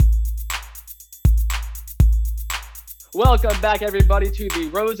Welcome back, everybody, to the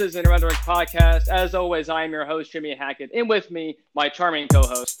Roses and Rhetoric podcast. As always, I am your host, Jimmy Hackett, and with me, my charming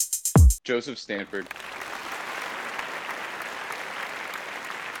co-host, Joseph Stanford.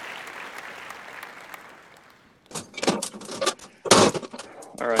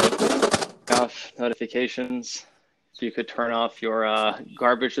 All right, off notifications. If you could turn off your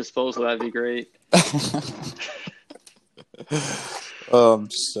garbage disposal, that'd be great. I'm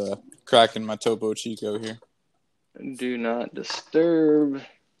just cracking my Topo Chico here. Do not disturb.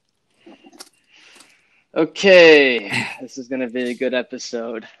 Okay, this is going to be a good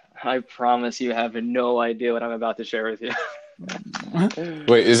episode. I promise you have no idea what I'm about to share with you.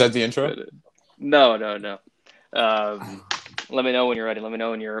 Wait, is that the intro? No. Let me know when you're ready. Let me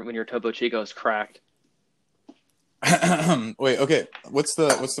know when your Topo Chico is cracked. Wait, okay. What's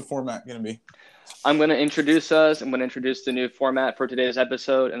the format gonna be? I'm going to introduce us. I'm going to introduce the new format for today's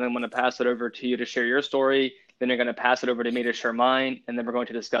episode, and then I'm going to pass it over to you to share your story. Then you're going to pass it over to me to share mine, and then we're going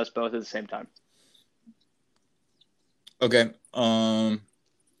to discuss both at the same time. Okay.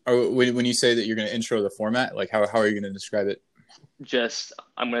 When you say that you're going to intro the format, like how are you going to describe it?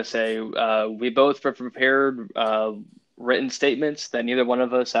 I'm going to say we both prepared written statements that neither one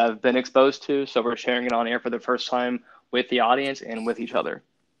of us have been exposed to, so we're sharing it on air for the first time with the audience and with each other.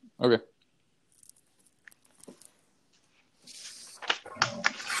 Okay.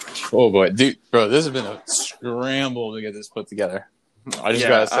 Oh boy, dude, bro, this has been a scramble to get this put together. I just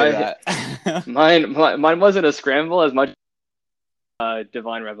gotta say that. Mine wasn't a scramble as much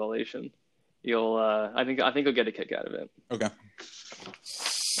divine revelation. I think you'll get a kick out of it. Okay.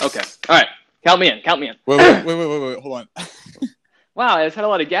 All right. Count me in. Wait, hold on. Wow, I just had a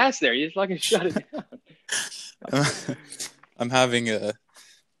lot of gas there. You just fucking shut it down. I'm having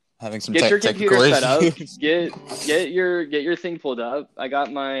some get your technical computer set up. issues. Get your thing pulled up. I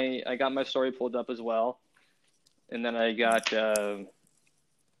got my story pulled up as well, and then I got. Well,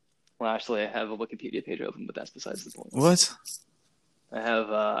 actually, I have a Wikipedia page open, but that's besides the point. What?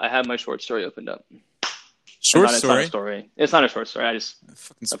 I have my short story opened up. Short story? It's not a story. It's not a short story. I just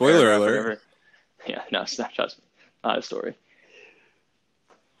fucking spoiler alert. Whatever. Yeah, no, it's not just not a story.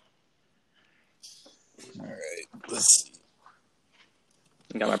 All right, let's see.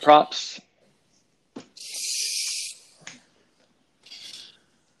 I got my props.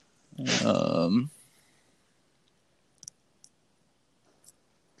 Come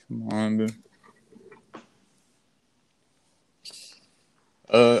on, dude.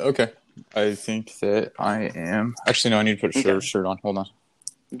 Okay. I think that I am. Actually, no. I need to put a shirt on. Hold on.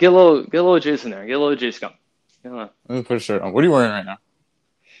 Get a little juice in there. Get a little juice going. Let me put a shirt on. What are you wearing right now?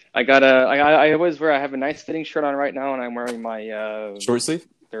 I always wear. I have a nice fitting shirt on right now, and I'm wearing my short sleeve.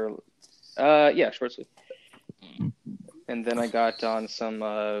 Yeah, short sleeve. And then I got on some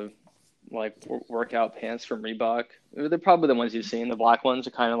workout pants from Reebok. They're probably the ones you've seen. The black ones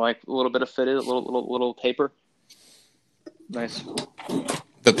are kind of like a little bit of fitted, a little taper. Nice.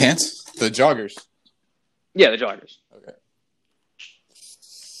 The pants, the joggers. Yeah, the joggers. Okay.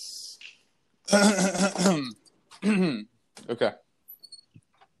 Okay.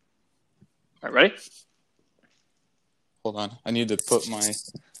 All right, ready? Hold on. I need to put my...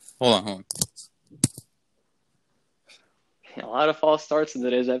 Hold on. A lot of false starts in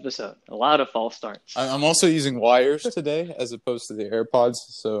today's episode. A lot of false starts. I'm also using wires today as opposed to the AirPods,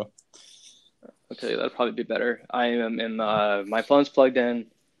 so... Okay, that'll probably be better. I am in my phone's plugged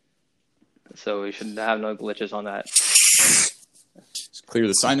in, so we should have no glitches on that. Just clear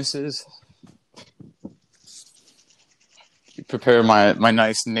the sinuses. Prepare my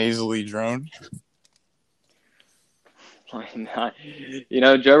nice nasally drone.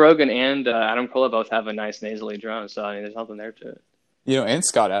 Joe Rogan and Adam Carolla both have a nice nasally drone, so I mean, there's something there to it. And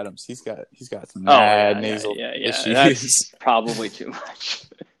Scott Adams, he's got some mad nasal issues. That's probably too much.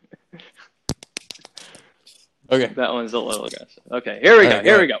 Okay, that one's a little aggressive. Okay, here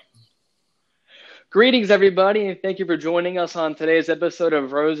we go. Greetings, everybody, and thank you for joining us on today's episode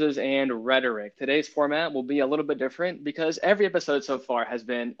of Roses and Rhetoric. Today's format will be a little bit different because every episode so far has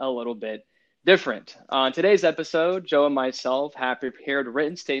been a little bit different. On today's episode, Joe and myself have prepared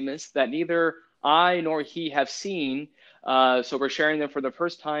written statements that neither I nor he have seen, so we're sharing them for the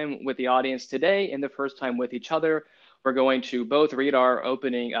first time with the audience today and the first time with each other. We're going to both read our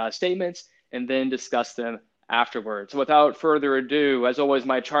opening statements and then discuss them afterwards. So without further ado, as always,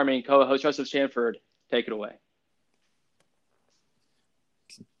 my charming co-host, Joseph Stanford, take it away.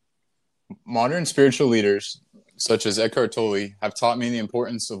 Modern spiritual leaders, such as Eckhart Tolle, have taught me the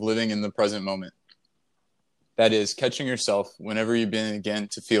importance of living in the present moment. That is, catching yourself whenever you begin again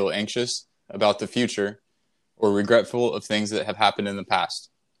to feel anxious about the future or regretful of things that have happened in the past.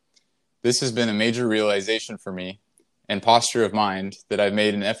 This has been a major realization for me, and posture of mind that I've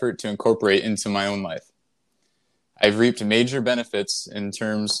made an effort to incorporate into my own life. I've reaped major benefits in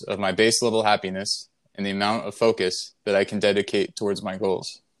terms of my base level happiness and the amount of focus that I can dedicate towards my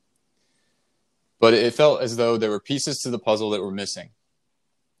goals. But it felt as though there were pieces to the puzzle that were missing.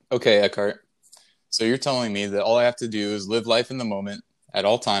 Okay, Eckhart, so you're telling me that all I have to do is live life in the moment at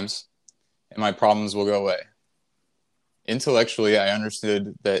all times, and my problems will go away. Intellectually, I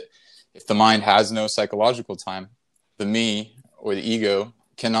understood that if the mind has no psychological time, the me or the ego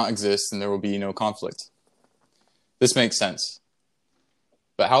cannot exist and there will be no conflict. This makes sense.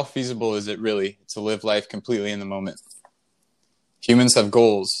 But how feasible is it really to live life completely in the moment? Humans have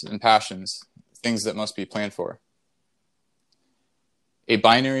goals and passions, things that must be planned for. A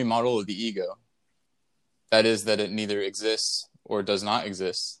binary model of the ego, that is, that it neither exists or does not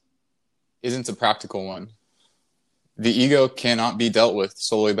exist, isn't a practical one. The ego cannot be dealt with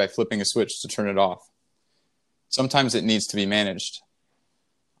solely by flipping a switch to turn it off. Sometimes it needs to be managed.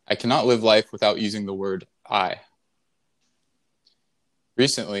 I cannot live life without using the word I.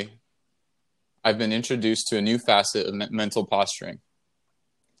 Recently, I've been introduced to a new facet of mental posturing.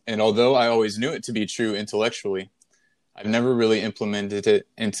 And although I always knew it to be true intellectually, I've never really implemented it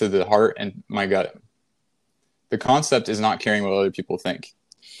into the heart and my gut. The concept is not caring what other people think.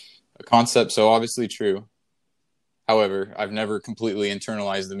 A concept so obviously true. However, I've never completely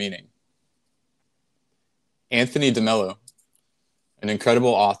internalized the meaning. Anthony DeMello, an incredible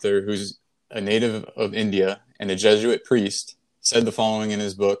author who's a native of India and a Jesuit priest, said the following in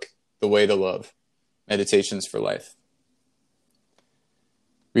his book, The Way to Love, Meditations for Life.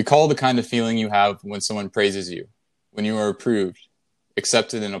 Recall the kind of feeling you have when someone praises you, when you are approved,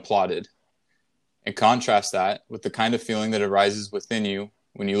 accepted, and applauded, and contrast that with the kind of feeling that arises within you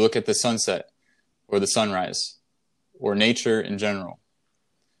when you look at the sunset or the sunrise, or nature in general,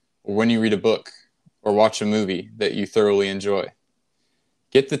 or when you read a book or watch a movie that you thoroughly enjoy.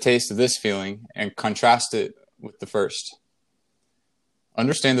 Get the taste of this feeling and contrast it with the first.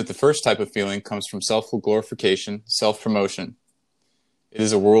 Understand that the first type of feeling comes from self-glorification, self-promotion. It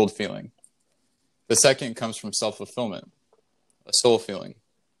is a world feeling. The second comes from self-fulfillment, a soul feeling.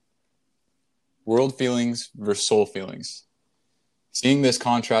 World feelings versus soul feelings. Seeing this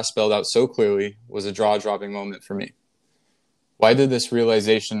contrast spelled out so clearly was a jaw-dropping moment for me. Why did this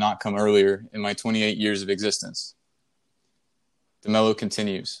realization not come earlier in my 28 years of existence? DeMello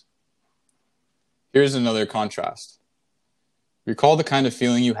continues. Here's another contrast. Recall the kind of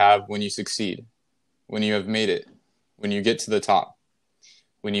feeling you have when you succeed, when you have made it, when you get to the top,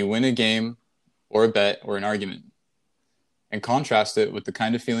 when you win a game or a bet or an argument, and contrast it with the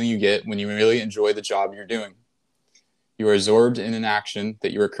kind of feeling you get when you really enjoy the job you're doing. You are absorbed in an action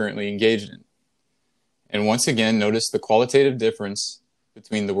that you are currently engaged in. And once again, notice the qualitative difference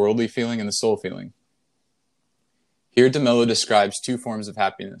between the worldly feeling and the soul feeling. Here, DeMello describes two forms of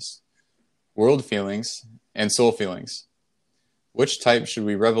happiness, world feelings and soul feelings. Which type should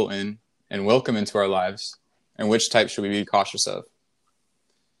we revel in and welcome into our lives, and which type should we be cautious of?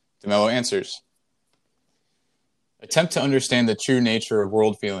 DeMello answers, attempt to understand the true nature of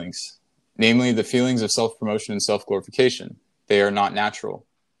world feelings, namely the feelings of self-promotion and self-glorification. They are not natural.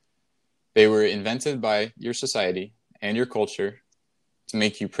 They were invented by your society and your culture to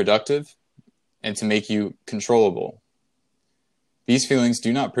make you productive and to make you controllable. These feelings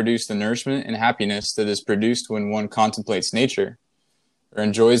do not produce the nourishment and happiness that is produced when one contemplates nature or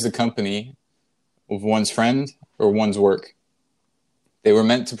enjoys the company of one's friend or one's work. They were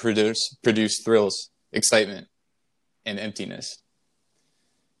meant to produce thrills, excitement, and emptiness.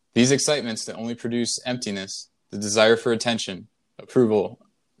 These excitements that only produce emptiness, the desire for attention, approval,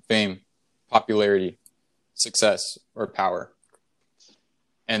 fame, popularity, success, or power.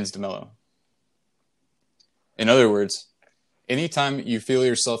 Ends DeMello. In other words, anytime you feel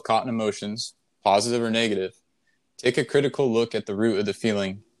yourself caught in emotions, positive or negative, take a critical look at the root of the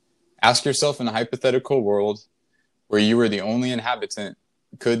feeling. Ask yourself in a hypothetical world where you were the only inhabitant,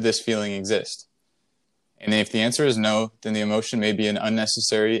 could this feeling exist? And if the answer is no, then the emotion may be an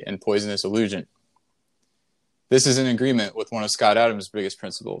unnecessary and poisonous illusion. This is in agreement with one of Scott Adams' biggest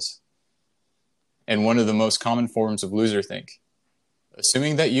principles, and one of the most common forms of loserthink.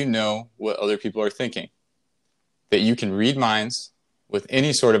 Assuming that you know what other people are thinking, that you can read minds with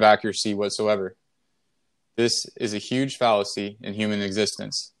any sort of accuracy whatsoever. This is a huge fallacy in human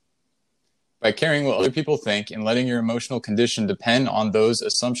existence. By caring what other people think and letting your emotional condition depend on those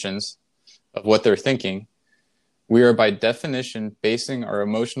assumptions of what they're thinking, we are by definition basing our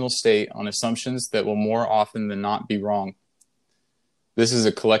emotional state on assumptions that will more often than not be wrong. This is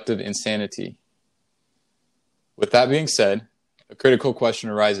a collective insanity. With that being said, a critical question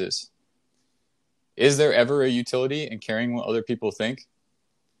arises. Is there ever a utility in caring what other people think?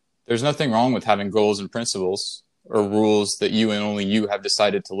 There's nothing wrong with having goals and principles, or rules that you and only you have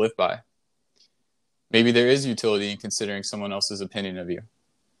decided to live by. Maybe there is utility in considering someone else's opinion of you.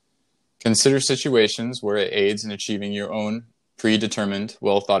 Consider situations where it aids in achieving your own predetermined,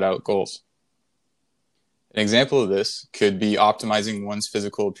 well-thought-out goals. An example of this could be optimizing one's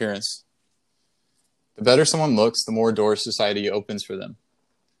physical appearance. The better someone looks, the more doors society opens for them.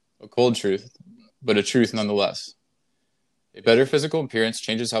 A cold truth, but a truth nonetheless. A better physical appearance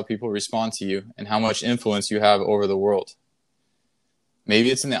changes how people respond to you and how much influence you have over the world. Maybe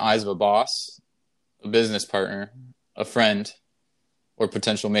it's in the eyes of a boss, a business partner, a friend, or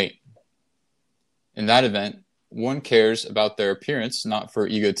potential mate. In that event, one cares about their appearance not for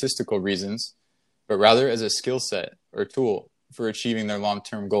egotistical reasons, but rather as a skill set or tool for achieving their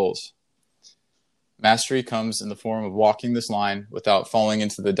long-term goals. Mastery comes in the form of walking this line without falling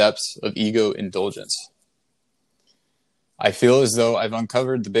into the depths of ego indulgence. I feel as though I've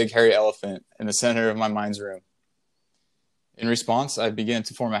uncovered the big hairy elephant in the center of my mind's room. In response, I began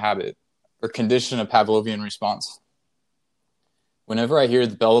to form a habit, or condition a Pavlovian response. Whenever I hear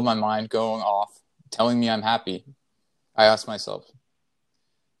the bell of my mind going off, telling me I'm happy, I ask myself,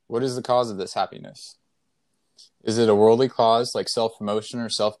 what is the cause of this happiness? Is it a worldly cause like self-promotion or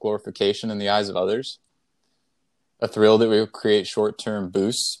self-glorification in the eyes of others? A thrill that will create short-term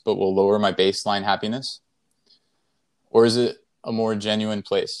boosts but will lower my baseline happiness? Or is it a more genuine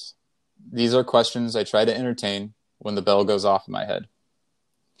place? These are questions I try to entertain when the bell goes off in my head.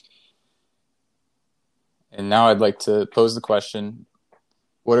 And now I'd like to pose the question,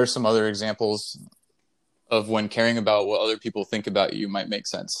 what are some other examples of when caring about what other people think about you might make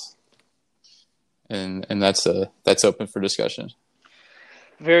sense? And that's open for discussion.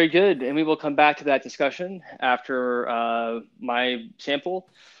 Very good. And we will come back to that discussion after my sample.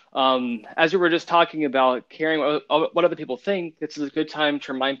 As we were just talking about caring what other people think, this is a good time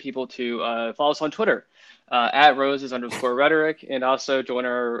to remind people to follow us on Twitter at roses_rhetoric, and also join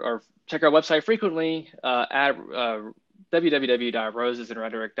our check our website frequently at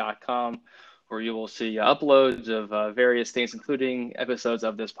www.rosesandrhetoric.com, where you will see uploads of various things, including episodes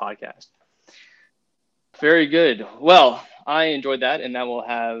of this podcast. Very good. Well, I enjoyed that, and I will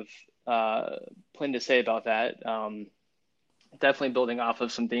have plenty to say about that. Definitely building off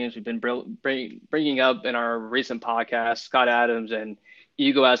of some things we've been bringing up in our recent podcast, Scott Adams and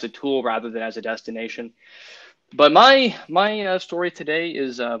ego as a tool rather than as a destination. But my story today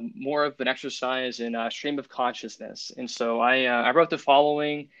is more of an exercise in stream of consciousness. And so I wrote the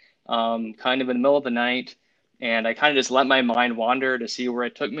following kind of in the middle of the night, and I kind of just let my mind wander to see where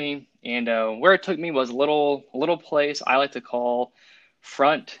it took me. And where it took me was a little place I like to call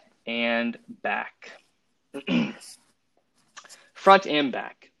front and back. Front and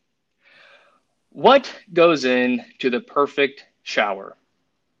back. What goes into the perfect shower?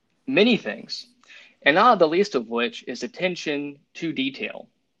 Many things, and not the least of which is attention to detail.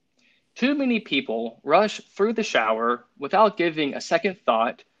 Too many people rush through the shower without giving a second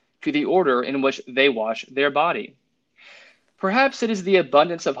thought to the order in which they wash their body. Perhaps it is the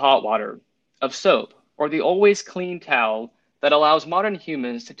abundance of hot water, of soap, or the always clean towel that allows modern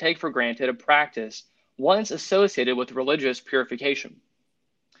humans to take for granted a practice once associated with religious purification.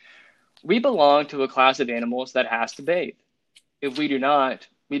 We belong to a class of animals that has to bathe. If we do not,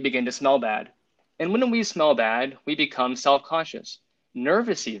 we begin to smell bad. And when we smell bad, we become self-conscious,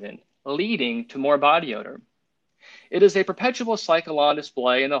 nervous even, leading to more body odor. It is a perpetual cycle on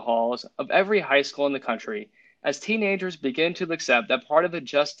display in the halls of every high school in the country as teenagers begin to accept that part of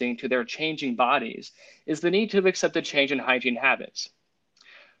adjusting to their changing bodies is the need to accept a change in hygiene habits.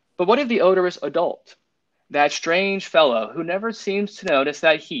 But what of the odorous adult? That strange fellow who never seems to notice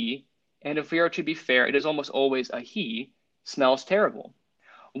that he, and if we are to be fair, it is almost always a he, smells terrible.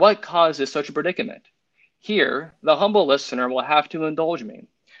 What causes such a predicament? Here, the humble listener will have to indulge me.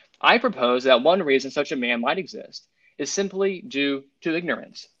 I propose that one reason such a man might exist is simply due to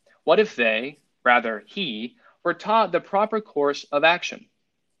ignorance. What if they, rather he, were taught the proper course of action?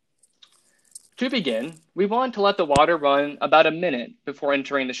 To begin, we want to let the water run about a minute before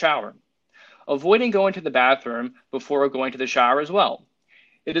entering the shower, avoiding going to the bathroom before going to the shower as well.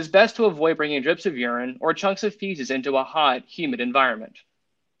 It is best to avoid bringing drips of urine or chunks of feces into a hot, humid environment.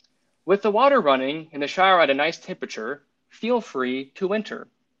 With the water running and the shower at a nice temperature, feel free to enter.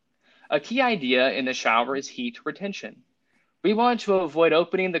 A key idea in the shower is heat retention. We want to avoid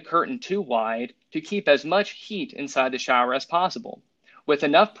opening the curtain too wide to keep as much heat inside the shower as possible. With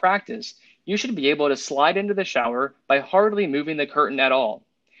enough practice, you should be able to slide into the shower by hardly moving the curtain at all.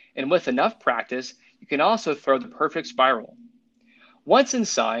 And with enough practice, you can also throw the perfect spiral. Once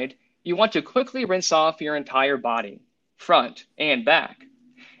inside, You want to quickly rinse off your entire body, front and back.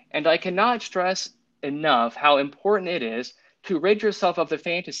 And I cannot stress enough how important it is to rid yourself of the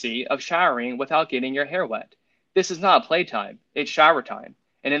fantasy of showering without getting your hair wet. This is not playtime, it's shower time.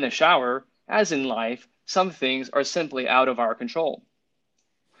 And in the shower, as in life, some things are simply out of our control.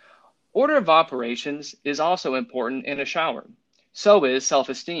 Order of operations is also important in a shower. So is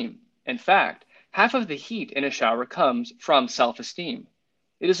self-esteem. In fact, half of the heat in a shower comes from self-esteem.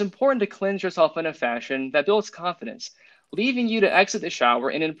 It is important to cleanse yourself in a fashion that builds confidence, leaving you to exit the shower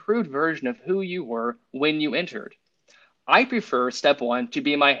an improved version of who you were when you entered. I prefer step one to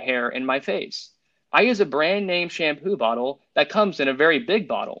be my hair and my face. I use a brand name shampoo bottle that comes in a very big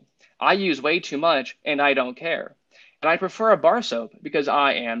bottle. I use way too much and I don't care. And I prefer a bar soap because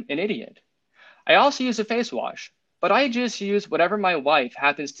I am an idiot. I also use a face wash, but I just use whatever my wife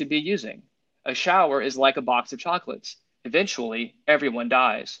happens to be using. A shower is like a box of chocolates. Eventually, everyone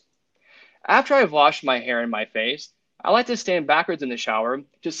dies. After I've washed my hair and my face, I like to stand backwards in the shower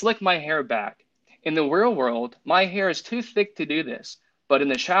to slick my hair back. In the real world, my hair is too thick to do this, but in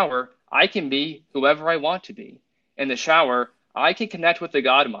the shower, I can be whoever I want to be. In the shower, I can connect with the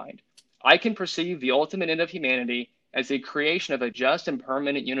God mind. I can perceive the ultimate end of humanity as the creation of a just and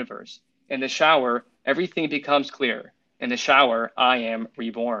permanent universe. In the shower, everything becomes clear. In the shower, I am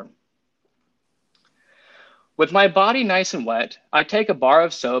reborn. With my body nice and wet, I take a bar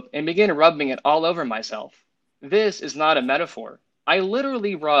of soap and begin rubbing it all over myself. This is not a metaphor. I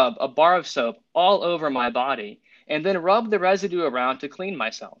literally rub a bar of soap all over my body and then rub the residue around to clean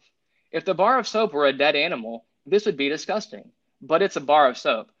myself. If the bar of soap were a dead animal, this would be disgusting, but it's a bar of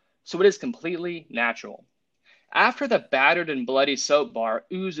soap, so it is completely natural. After the battered and bloody soap bar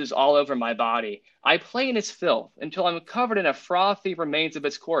oozes all over my body, I play in its filth until I'm covered in a frothy remains of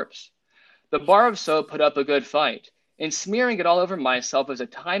its corpse. The bar of soap put up a good fight, and smearing it all over myself is a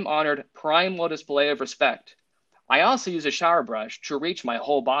time-honored primal display of respect. I also use a shower brush to reach my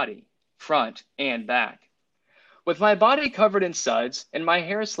whole body, front and back. With my body covered in suds and my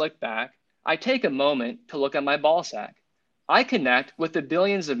hair slicked back, I take a moment to look at my ball sack. I connect with the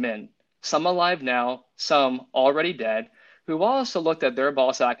billions of men, some alive now, some already dead, who also looked at their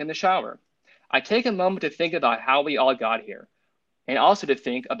ball sack in the shower. I take a moment to think about how we all got here, and also to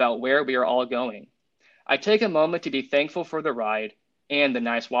think about where we are all going. I take a moment to be thankful for the ride and the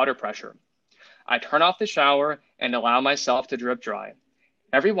nice water pressure. I turn off the shower and allow myself to drip dry.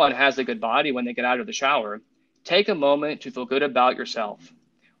 Everyone has a good body when they get out of the shower. Take a moment to feel good about yourself.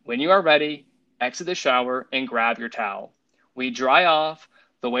 When you are ready, exit the shower and grab your towel. We dry off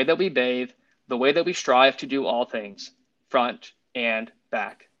the way that we bathe, the way that we strive to do all things, front and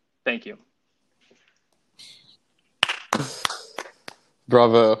back. Thank you.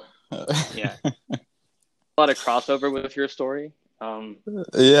 Bravo. Yeah. A lot of crossover with your story.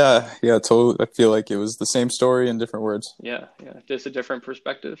 Yeah, totally. I feel like it was the same story in different words. Yeah, just a different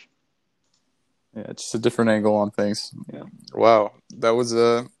perspective. Yeah, just a different angle on things. Yeah. Wow, that was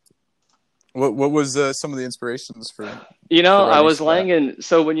what was some of the inspirations for? I was laying in.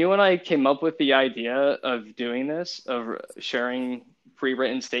 So when you and I came up with the idea of doing this, of sharing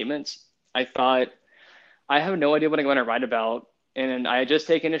pre-written statements, I thought, I have no idea what I'm going to write about. And I had just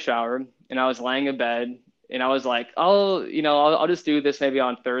taken a shower and I was laying in bed and I was like, I'll just do this maybe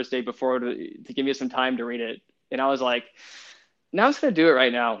on Thursday to give me some time to read it. And I was like, now I'm just going to do it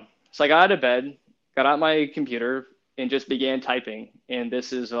right now. So I got out of bed, got out my computer and just began typing. And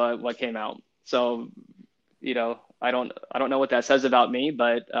this is what came out. So, I don't know what that says about me,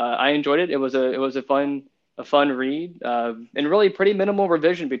 but I enjoyed it. It was a fun read, and really pretty minimal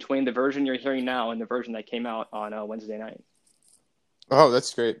revision between the version you're hearing now and the version that came out on Wednesday night. Oh,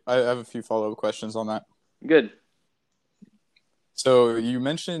 that's great. I have a few follow-up questions on that. Good. So you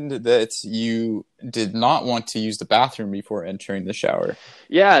mentioned that you did not want to use the bathroom before entering the shower.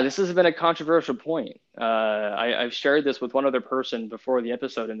 Yeah, this has been a controversial point. I've shared this with one other person before the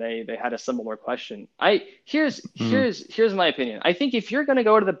episode, and they had a similar question. Here's my opinion. I think if you're going to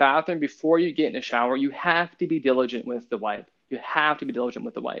go to the bathroom before you get in the shower, you have to be diligent with the wipe.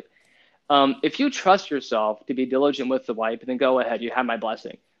 If you trust yourself to be diligent with the wipe, then go ahead. You have my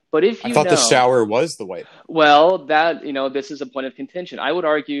blessing. But if you I thought the shower was the wipe. Well, this is a point of contention. I would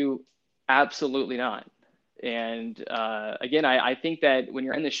argue absolutely not. And again, I think that when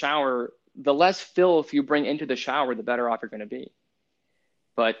you're in the shower, the less filth you bring into the shower, the better off you're going to be.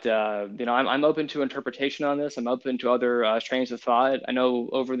 But I'm open to interpretation on this. I'm open to other trains of thought. I know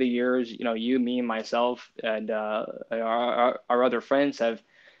over the years, you, me, myself, and our other friends have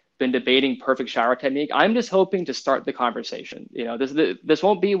been debating perfect shower technique. I'm just hoping to start the conversation. This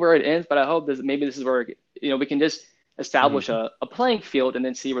won't be where it ends, but I hope this is where we can just establish a playing field and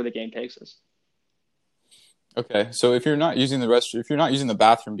then see where the game takes us. Okay, so if you're not using the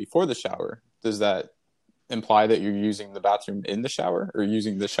bathroom before the shower, does that imply that you're using the bathroom in the shower, or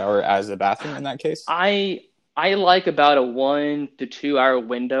using the shower as a bathroom in that case? I like about a 1 to 2 hour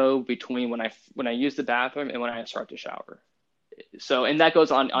window between when I use the bathroom and when I start to shower. So, and that goes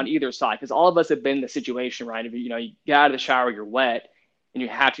on either side, because all of us have been in the situation, right? If you get out of the shower, you're wet, and you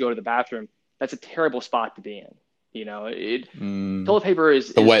have to go to the bathroom. That's a terrible spot to be in. Toilet paper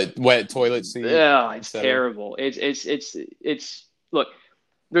is wet toilet seat. Yeah, it's terrible. It's look.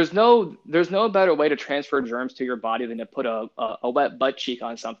 There's no better way to transfer germs to your body than to put a wet butt cheek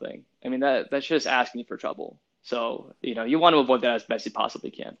on something. I mean, that's just asking for trouble. So, you want to avoid that as best you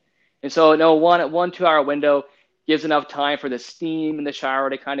possibly can. And so, no, 1 2 hour window gives enough time for the steam in the shower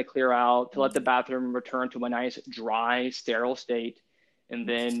to kind of clear out, to let the bathroom return to a nice, dry, sterile state, and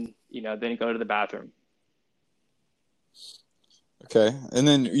then go to the bathroom. Okay. And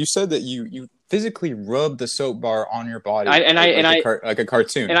then you said that you physically rub the soap bar on your body like a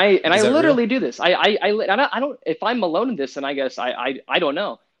cartoon. And I literally do this. I don't, if I'm alone in this, then I guess I don't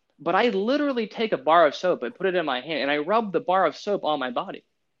know. But I literally take a bar of soap and put it in my hand, and I rub the bar of soap on my body.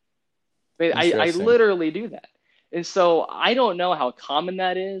 I literally do that. And so I don't know how common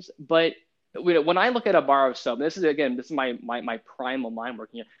that is, but when I look at a bar of soap, this is my primal mind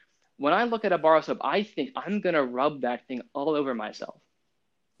working here. When I look at a bar of soap, I think I'm going to rub that thing all over myself.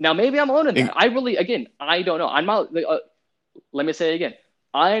 Now, maybe I'm alone in that. I don't know. I'm not, let me say it again.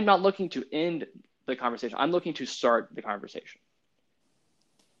 I'm not looking to end the conversation. I'm looking to start the conversation.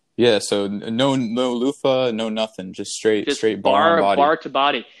 Yeah, so no loofah, no nothing, just straight bar on body. Bar to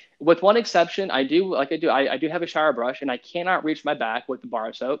body. With one exception, I do have a shower brush, and I cannot reach my back with the bar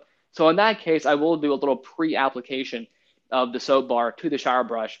of soap. So in that case, I will do a little pre-application of the soap bar to the shower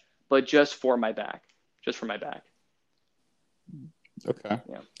brush, but just for my back. Okay.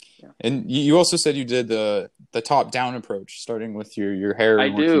 Yeah. And you also said you did the top-down approach, starting with your hair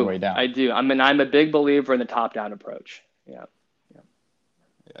and working your way down. I do. I'm a big believer in the top-down approach. Yeah.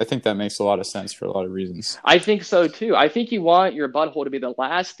 I think that makes a lot of sense for a lot of reasons. I think so too. I think you want your butthole to be the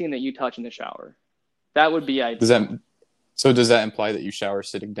last thing that you touch in the shower. That would be ideal. Does that imply that you shower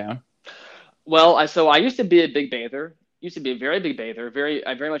sitting down? Well, I used to be a big bather. Used to be a very big bather.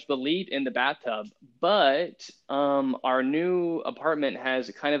 I very much believed in the bathtub. But our new apartment has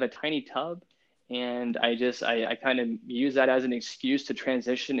kind of a tiny tub, and I kind of use that as an excuse to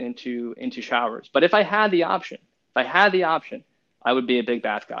transition into showers. But if I had the option, I would be a big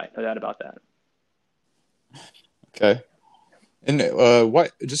bath guy, no doubt about that. Okay. And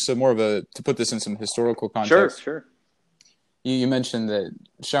what? Just to put this in some historical context. Sure. You mentioned that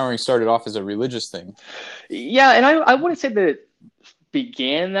showering started off as a religious thing. Yeah, and I wouldn't say that it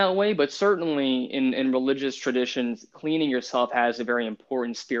began that way, but certainly in religious traditions, cleaning yourself has a very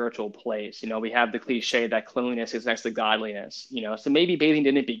important spiritual place. We have the cliche that cleanliness is next to godliness. So maybe bathing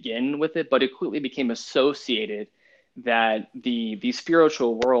didn't begin with it, but it quickly became associated that the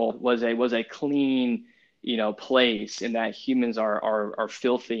spiritual world was a clean place, and that humans are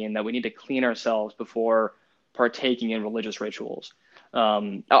filthy, and that we need to clean ourselves before partaking in religious rituals.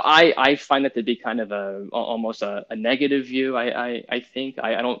 I find that to be kind of almost a negative view. I think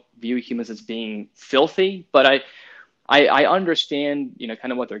I don't view humans as being filthy, but I understand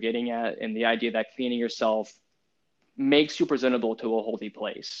kind of what they're getting at, and the idea that cleaning yourself makes you presentable to a holy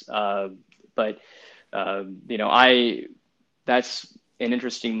place. That's an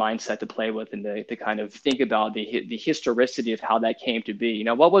interesting mindset to play with, and to kind of think about the historicity of how that came to be.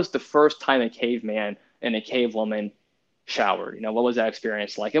 What was the first time a caveman and a cave woman showered? What was that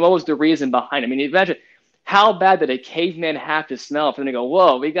experience like? And what was the reason behind it? I mean, imagine how bad did a caveman have to smell for them to go,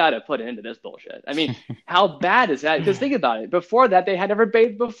 whoa, we got to put an end to this bullshit. I mean, how bad is that? Because think about it. Before that, they had never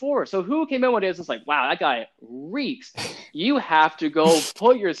bathed before. So who came in one day and was like, wow, that guy reeks. You have to go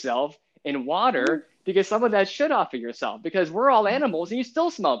put yourself in water to get some of that shit off of yourself, because we're all animals and you still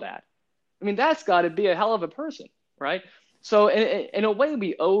smell bad. I mean, that's got to be a hell of a person, right? So in a way,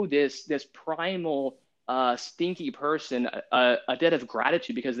 we owe this primal stinky person a debt of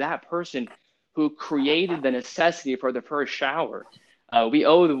gratitude, because that person who created the necessity for the first shower, we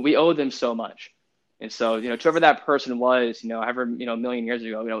owe them so much. And so, whoever that person was, however, a million years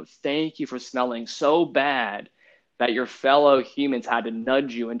ago, thank you for smelling so bad that your fellow humans had to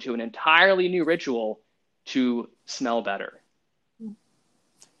nudge you into an entirely new ritual to smell better.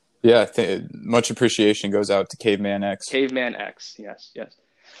 Yeah, much appreciation goes out to Caveman X. Caveman X, yes.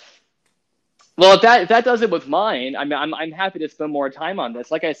 Well, if that does it with mine, I mean, I'm happy to spend more time on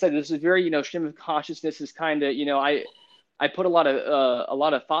this. Like I said, this is very, stream of consciousness is kind of, I put a lot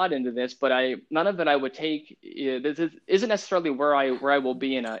of thought into this, but none of it I would take. This isn't necessarily where I will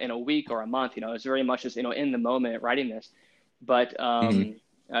be in a week or a month. It's very much just in the moment writing this. But Hmm.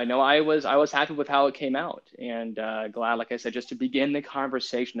 I know I was happy with how it came out, and glad, like I said, just to begin the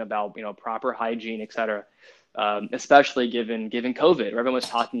conversation about proper hygiene, et cetera. Especially given COVID, where everyone was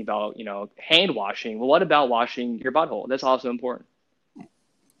talking about hand washing. Well, what about washing your butthole? That's also important.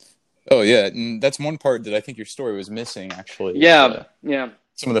 Oh yeah, and that's one part that I think your story was missing. Actually, is Yeah, yeah.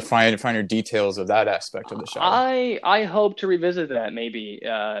 some of the finer details of that aspect of the shower. I hope to revisit that maybe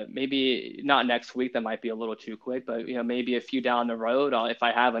not next week. That might be a little too quick, but maybe a few down the road. If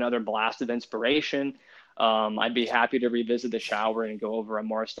I have another blast of inspiration, I'd be happy to revisit the shower and go over a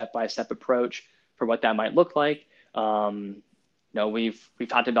more step-by-step approach for what that might look like. We've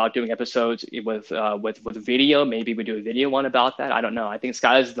talked about doing episodes with video. Maybe we do a video one about that. I don't know. I think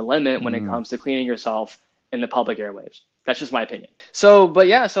sky's the limit when it Mm. comes to cleaning yourself in the public airwaves. That's just my opinion. So, but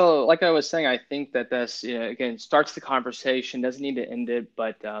yeah, so like I was saying, I think that this, again, starts the conversation, doesn't need to end it,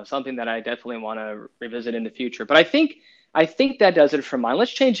 but something that I definitely want to revisit in the future. But I think that does it for mine.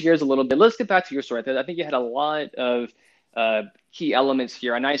 Let's change gears a little bit. Let's get back to your story. I think you had a lot of key elements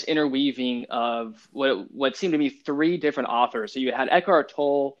here, a nice interweaving of what seemed to be three different authors. So you had Eckhart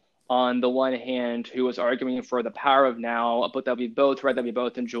Tolle on the one hand, who was arguing for the power of now, a book that we both read, that we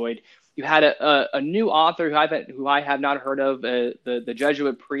both enjoyed. You had a new author who I have not heard of, the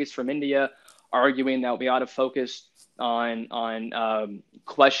Jesuit priest from India, arguing that we ought to focus on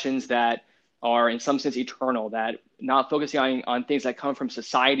questions that are in some sense eternal, that not focusing on things that come from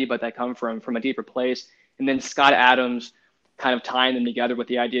society, but that come from a deeper place. And then Scott Adams kind of tying them together with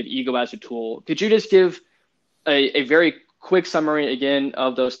the idea of ego as a tool. Could you just give a very quick summary again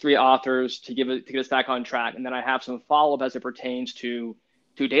of those three authors to get us back on track? And then I have some follow-up as it pertains to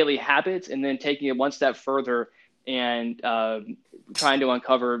daily habits, and then taking it one step further and trying to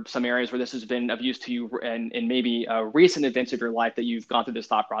uncover some areas where this has been of use to you, and maybe recent events of your life that you've gone through this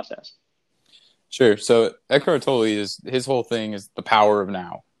thought process. Sure. So Eckhart Tolle his whole thing is the power of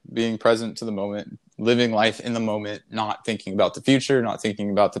now, being present to the moment, living life in the moment, not thinking about the future, not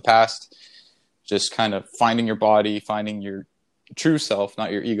thinking about the past, just kind of finding your body, finding your true self,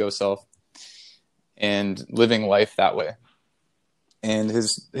 not your ego self, and living life that way. And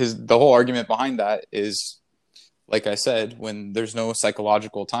the whole argument behind that is, like I said, when there's no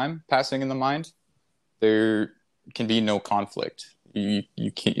psychological time passing in the mind, there can be no conflict.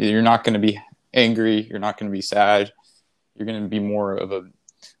 You're not going to be angry. You're not going to be sad. You're going to be more of a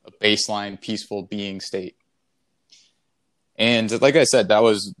baseline, peaceful being state. And like I said, that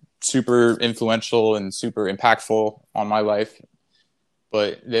was super influential and super impactful on my life.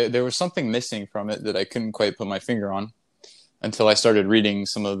 But there was something missing from it that I couldn't quite put my finger on until I started reading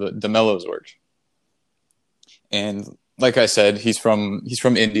some of the Mello's work. And like I said, he's from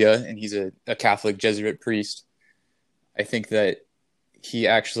India, and he's a Catholic Jesuit priest. I think that he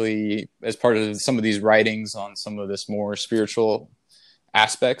actually, as part of some of these writings on some of this more spiritual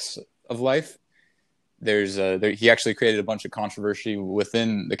aspects of life, he actually created a bunch of controversy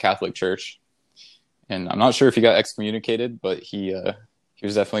within the Catholic Church. And I'm not sure if he got excommunicated, but he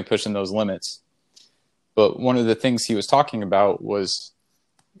was definitely pushing those limits. But one of the things he was talking about was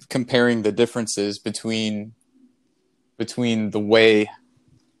comparing the differences between the way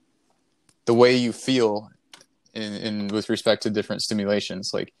you feel in with respect to different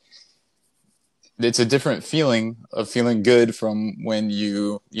stimulations. Like, it's a different feeling of feeling good from when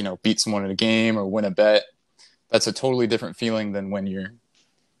you beat someone in a game or win a bet. That's a totally different feeling than when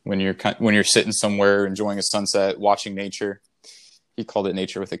you're sitting somewhere enjoying a sunset, watching nature. He called it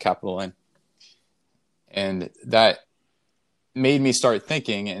nature with a capital N. And that made me start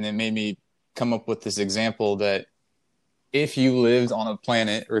thinking, and it made me come up with this example that if you lived on a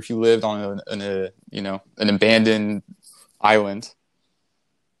planet, or if you lived on an abandoned island,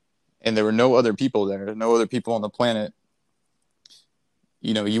 and there were no other people there, no other people on the planet,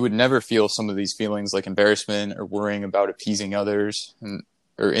 you would never feel some of these feelings like embarrassment or worrying about appeasing others,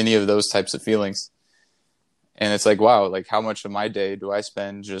 or any of those types of feelings. And it's like, wow, like how much of my day do I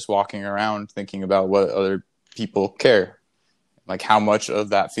spend just walking around thinking about what other people care? Like how much of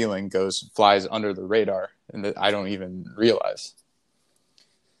that feeling flies under the radar and that I don't even realize.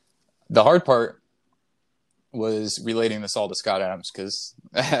 The hard part was relating this all to Scott Adams, because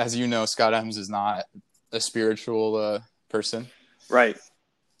as you know, Scott Adams is not a spiritual person. Right.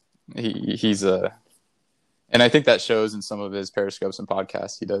 He's and I think that shows in some of his periscopes and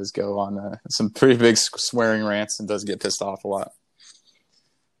podcasts. He does go on some pretty big swearing rants and does get pissed off a lot.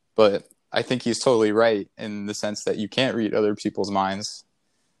 But I think he's totally right in the sense that you can't read other people's minds.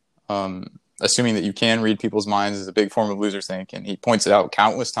 assuming that you can read people's minds is a big form of loserthink. And he points it out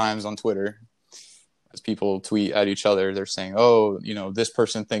countless times on Twitter as people tweet at each other. They're saying, oh, this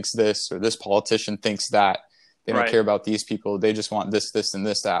person thinks this, or this politician thinks that. They don't care about these people. They just want this, this, and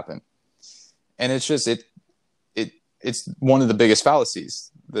this to happen. And it's just, it's one of the biggest fallacies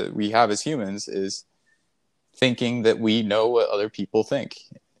that we have as humans is thinking that we know what other people think.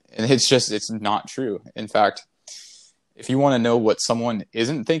 And it's not true. In fact, if you want to know what someone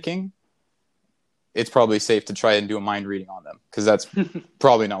isn't thinking, it's probably safe to try and do a mind reading on them, because that's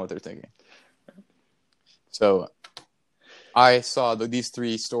probably not what they're thinking. So I saw these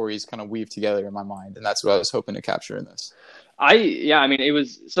three stories kind of weave together in my mind, and that's what I was hoping to capture in this. It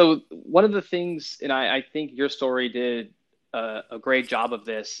was, so one of the things, and I think your story did a great job of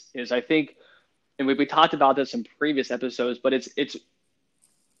this, is I think, and we talked about this in previous episodes, but it's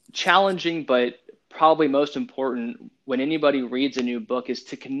challenging, but probably most important when anybody reads a new book is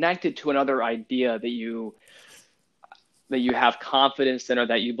to connect it to another idea that you have confidence in or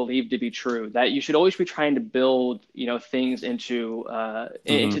that you believe to be true. That you should always be trying to build, things into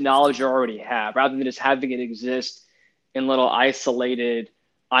knowledge you already have, rather than just having it exist in little isolated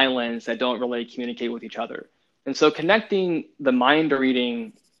islands that don't really communicate with each other. And so connecting the mind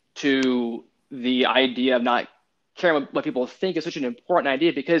reading to the idea of not caring what people think is such an important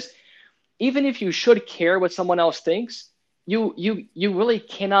idea, because even if you should care what someone else thinks, you really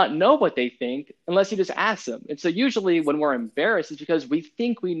cannot know what they think unless you just ask them. And so usually when we're embarrassed, it's because we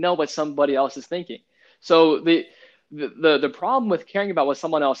think we know what somebody else is thinking. So the problem with caring about what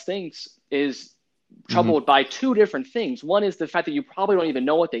someone else thinks is troubled by two different things. One is the fact that you probably don't even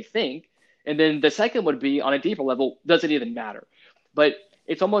know what they think. And then the second would be, on a deeper level, does it even matter? But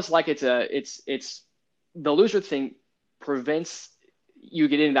it's almost like it's the loser thing prevents you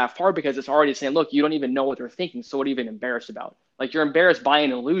getting that far, because it's already saying, look, you don't even know what they're thinking, so what are you even embarrassed about? Like, you're embarrassed by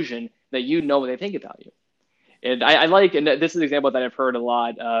an illusion that you know what they think about you. And I like, and this is an example that I've heard a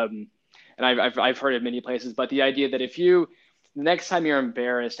lot, and I've heard it many places, but the idea that the next time you're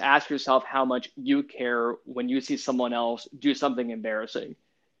embarrassed, ask yourself how much you care when you see someone else do something embarrassing.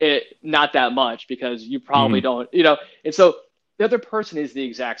 Not that much, because you probably don't, and so the other person is the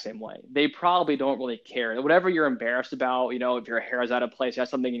exact same way. They probably don't really care. Whatever you're embarrassed about, if your hair is out of place, you have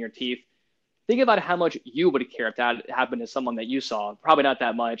something in your teeth, think about how much you would care if that happened to someone that you saw. Probably not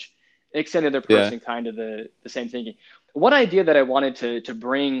that much. Extend the other person kind of the same thinking. One idea that I wanted to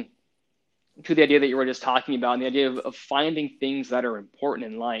bring to the idea that you were just talking about, and the idea of finding things that are important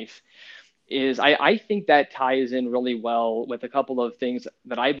in life, is I think that ties in really well with a couple of things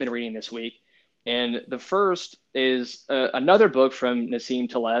that I've been reading this week. And the first is another book from Nassim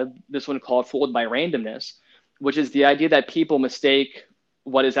Taleb, this one called Fooled by Randomness, which is the idea that people mistake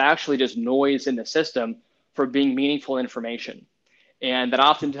what is actually just noise in the system for being meaningful information. And that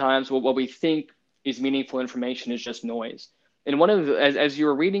oftentimes what we think is meaningful information is just noise. And as you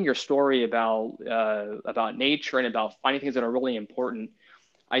were reading your story about nature and about finding things that are really important,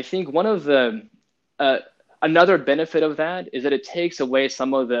 I think one of the another benefit of that is that it takes away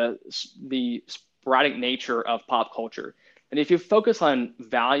some of the sporadic nature of pop culture. And if you focus on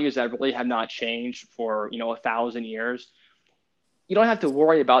values that really have not changed for 1,000 years, you don't have to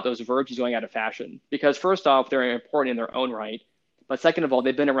worry about those verbs going out of fashion, because first off, they're important in their own right, but second of all,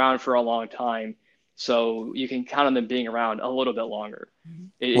 they've been around for a long time, so you can count on them being around a little bit longer.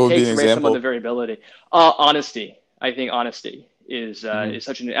 It takes away some of the variability. Honesty. I think honesty is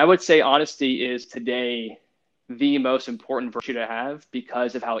such I would say honesty is today the most important virtue to have,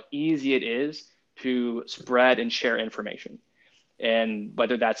 because of how easy it is to spread and share information. And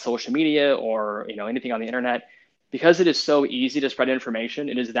whether that's social media or anything on the internet, because it is so easy to spread information,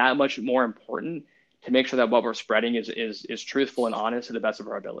 it is that much more important to make sure that what we're spreading is truthful and honest to the best of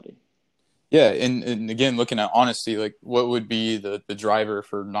our ability. Yeah, and again, looking at honesty, like what would be the driver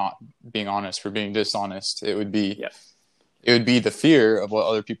for not being honest, for being dishonest? It would be the fear of what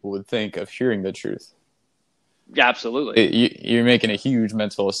other people would think of hearing the truth. Yeah, absolutely. You're making a huge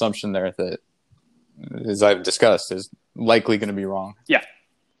mental assumption there that, as I've discussed, is likely going to be wrong. Yeah.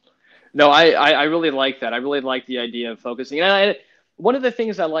 No, I really like that. I really like the idea of focusing. And one of the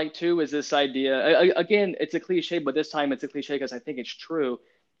things I like too is this idea, again, it's a cliche, but this time it's a cliche because I think it's true,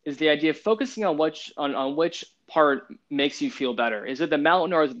 is the idea of focusing on which part makes you feel better. Is it the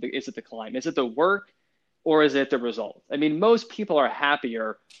mountain, or is it the climb? Is it the work, or is it the result? I mean, most people are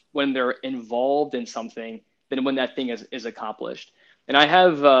happier when they're involved in something than when that thing is accomplished. And I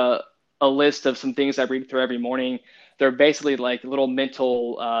have a list of some things I read through every morning. They're basically like little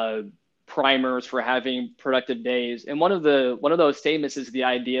mental primers for having productive days. And one of those statements is the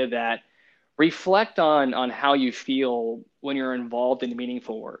idea that reflect on how you feel when you're involved in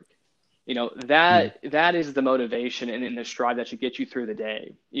meaningful work. That is the motivation and the strive that should get you through the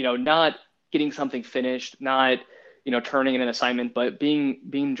day. Not getting something finished, not turning in an assignment, but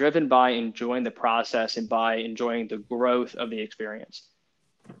being driven by enjoying the process and by enjoying the growth of the experience.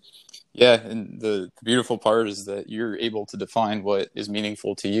 Yeah, and the beautiful part is that you're able to define what is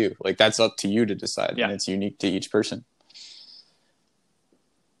meaningful to you. Like, that's up to you to decide, and it's unique to each person.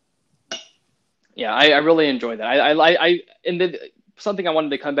 Yeah, I really enjoy that. Something I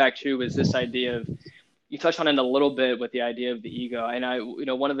wanted to come back to is this idea of, you touched on it a little bit with the idea of the ego.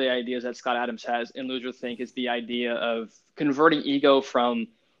 And one of the ideas that Scott Adams has in Lose or Think is the idea of converting ego from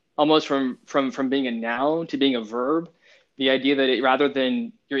being a noun to being a verb. The idea that rather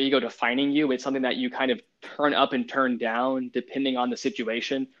than your ego defining you, it's something that you kind of turn up and turn down depending on the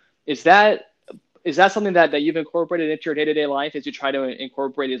situation. Is that something that you've incorporated into your day-to-day life as you try to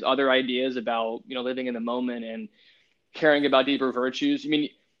incorporate these other ideas about, living in the moment and caring about deeper virtues? I mean,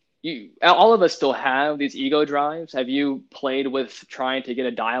 all of us still have these ego drives. Have you played with trying to get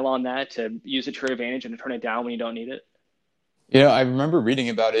a dial on that to use it to your advantage and to turn it down when you don't need it? I remember reading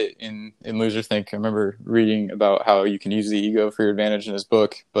about it in Lose or Think. I remember reading about how you can use the ego for your advantage in his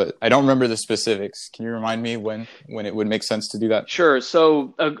book, but I don't remember the specifics. Can you remind me when it would make sense to do that? Sure.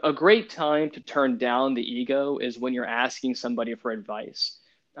 So a great time to turn down the ego is when you're asking somebody for advice.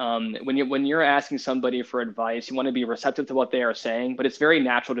 When you're asking somebody for advice, you want to be receptive to what they are saying, but it's very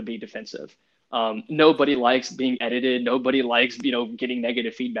natural to be defensive. Nobody likes being edited. Nobody likes, getting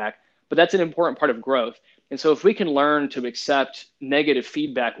negative feedback, but that's an important part of growth. And so if we can learn to accept negative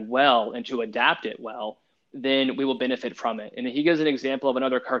feedback well and to adapt it well, then we will benefit from it. And he gives an example of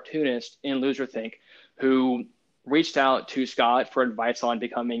another cartoonist in Lose or Think who reached out to Scott for advice on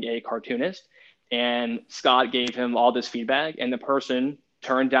becoming a cartoonist. And Scott gave him all this feedback, and the person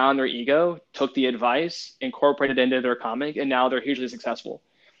turned down their ego, took the advice, incorporated it into their comic, and now they're hugely successful.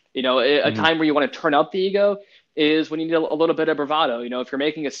 A time where you want to turn up the ego is when you need a little bit of bravado. If you're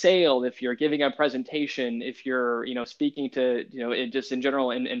making a sale, if you're giving a presentation, if you're, speaking to, just in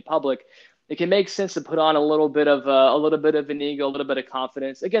general in public, it can make sense to put on a little bit of an ego, a little bit of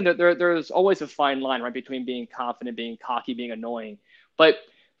confidence. Again, there's always a fine line, right, between being confident, being cocky, being annoying. But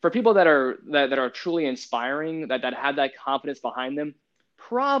for people that are truly inspiring, that have that confidence behind them,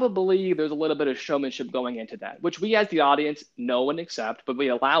 probably there's a little bit of showmanship going into that, which we as the audience know and accept, but we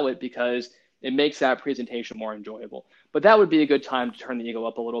allow it because it makes that presentation more enjoyable. But that would be a good time to turn the ego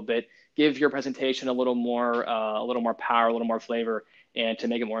up a little bit, give your presentation a little more power, a little more flavor, and to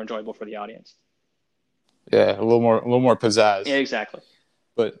make it more enjoyable for the audience. Yeah, a little more pizzazz. Yeah, exactly.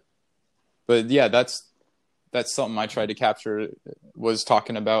 But yeah, that's something I tried to capture, was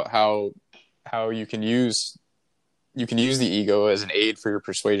talking about how you can use the ego as an aid for your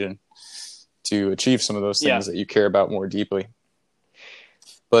persuasion to achieve some of those things that you care about more deeply.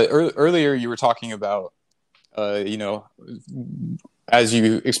 But earlier you were talking about, as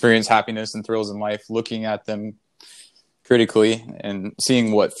you experience happiness and thrills in life, looking at them critically and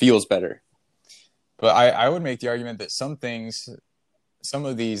seeing what feels better. But I would make the argument that some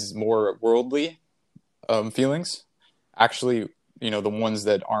of these more worldly feelings, actually, the ones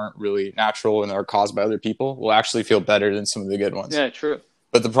that aren't really natural and are caused by other people, will actually feel better than some of the good ones. Yeah, true.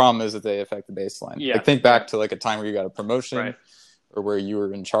 But the problem is that they affect the baseline. Yeah. Like, think back to like a time where you got a promotion, right, or where you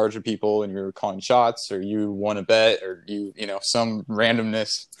were in charge of people and you were calling shots, or you won a bet, or some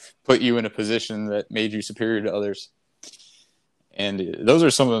randomness put you in a position that made you superior to others. And those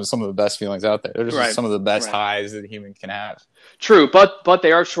are some of the best feelings out there. They're just some of the best highs that a human can have. True, but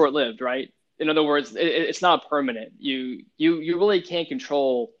they are short-lived, right? In other words, it's not permanent. You really can't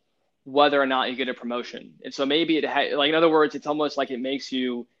control whether or not you get a promotion. And so maybe in other words, it's almost like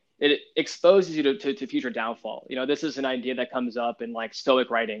it exposes you to future downfall. This is an idea that comes up in like Stoic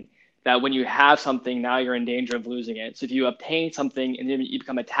writing, that when you have something, now you're in danger of losing it. So if you obtain something and then you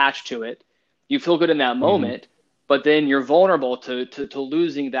become attached to it, you feel good in that moment, but then you're vulnerable to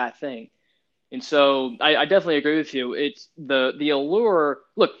losing that thing. And so I definitely agree with you. It's the allure.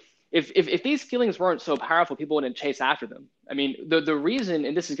 Look, if these feelings weren't so powerful, people wouldn't chase after them. I mean, the reason,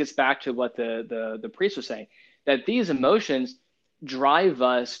 and this gets back to what the priest was saying, that these emotions drive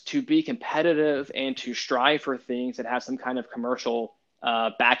us to be competitive and to strive for things that have some kind of commercial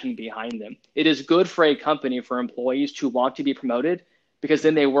backing behind them. It is good for a company, for employees to want to be promoted, because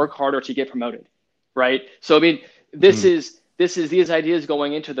then they work harder to get promoted, right? So I mean, this is these ideas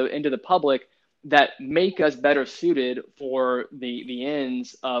going into the public that make us better suited for the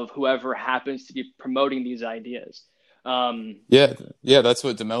ends of whoever happens to be promoting these ideas. Yeah, that's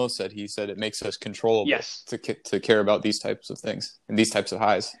what DeMello said. He said it makes us controllable to care about these types of things and these types of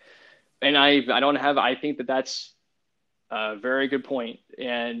highs. And I think that's a very good point.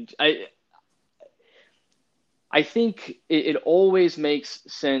 And I think it always makes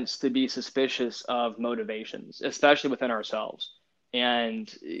sense to be suspicious of motivations, especially within ourselves.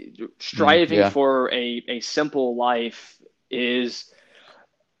 And striving Yeah. for a simple life is,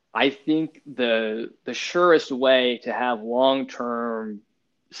 I think, the surest way to have long term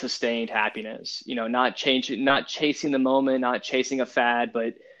sustained happiness. Not chasing the moment, not chasing a fad,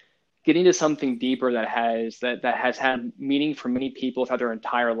 but getting to something deeper that has had meaning for many people throughout their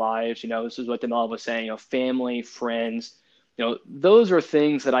entire lives. This is what Demal was saying. Family, friends. Those are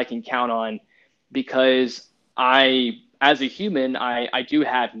things that I can count on because as a human, I do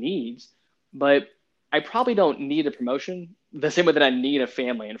have needs, but I probably don't need a promotion the same way that I need a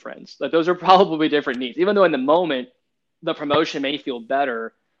family and friends. Like those are probably different needs, even though in the moment the promotion may feel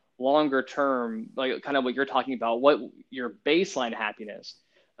better. Longer term, like kind of what you're talking about, what your baseline happiness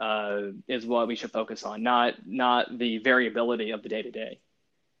is what we should focus on, not the variability of the day to day.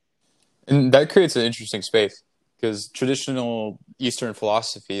 And that creates an interesting space because traditional Eastern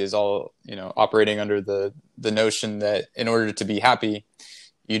philosophy is all, operating under the notion that in order to be happy,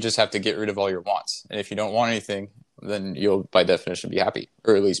 you just have to get rid of all your wants. And if you don't want anything, then you'll by definition be happy,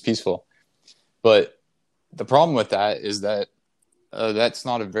 or at least peaceful. But the problem with that is that that's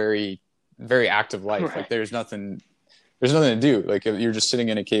not a very, very active life. Right. Like there's nothing to do. Like you're just sitting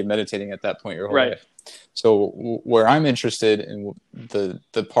in a cave meditating at that point your whole Right. life. So where I'm interested in the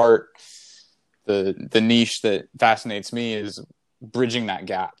niche that fascinates me is bridging that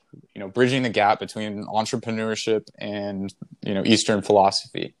gap. Bridging the gap between entrepreneurship and Eastern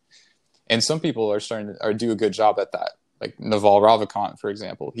philosophy. And some people are starting to do a good job at that. Like Naval Ravikant, for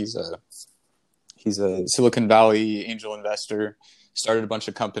example, he's a Silicon Valley angel investor, started a bunch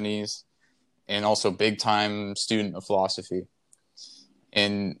of companies, and also big time student of philosophy.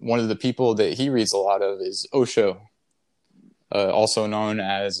 And one of the people that he reads a lot of is Osho, also known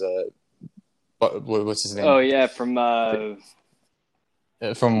as what's his name? Oh yeah, from Wild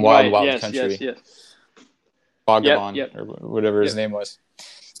right. Wild Yes, Country, yes, yes. Yep, Bhagavan yep, or whatever his yep. name was.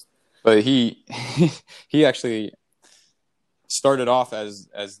 But he he actually started off as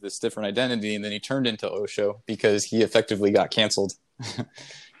this different identity, and then he turned into Osho because he effectively got canceled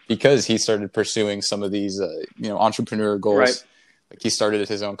because he started pursuing some of these entrepreneur goals. Right. Like he started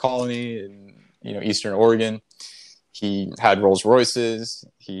his own colony in Eastern Oregon. He had Rolls Royces.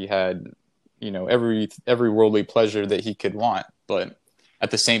 He had every worldly pleasure that he could want, but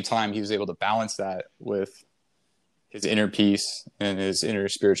at the same time he was able to balance that with his inner peace and his inner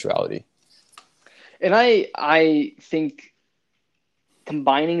spirituality. And I think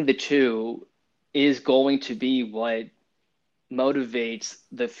combining the two is going to be what motivates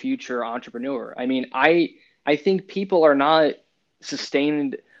the future entrepreneur. I mean, I think people are not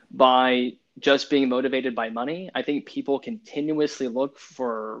sustained by just being motivated by money. I think people continuously look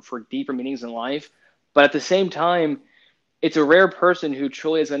for deeper meanings in life, but at the same time, it's a rare person who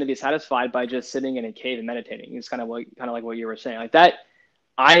truly is going to be satisfied by just sitting in a cave and meditating. It's kind of like what you were saying. Like that,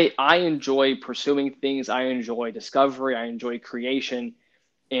 I enjoy pursuing things. I enjoy discovery. I enjoy creation,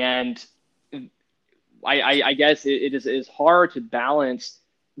 and I guess it is hard to balance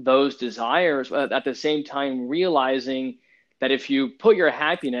those desires, but at the same time realizing that if you put your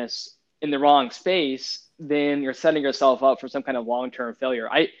happiness in the wrong space, then you're setting yourself up for some kind of long-term failure.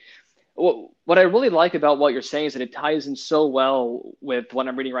 What I really like about what you're saying is that it ties in so well with what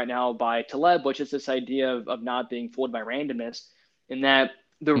I'm reading right now by Taleb, which is this idea of not being fooled by randomness, in that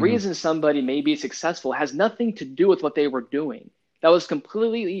the Mm-hmm. reason somebody may be successful has nothing to do with what they were doing. That was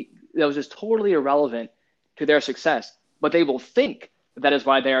just totally irrelevant to their success, but they will think that is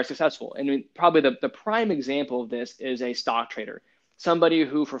why they are successful. And probably the prime example of this is a stock trader, somebody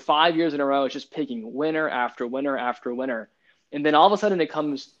who for 5 years in a row is just picking winner after winner after winner. And then all of a sudden it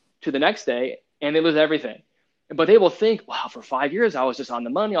comes to the next day and they lose everything. But they will think, wow, for 5 years I was just on the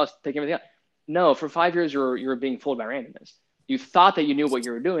money, I was taking everything out. No, for 5 years you were being fooled by randomness. You thought that you knew what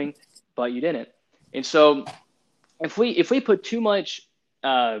you were doing, but you didn't. And so if we put too much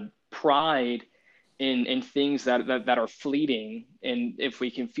pride in things that are fleeting, and if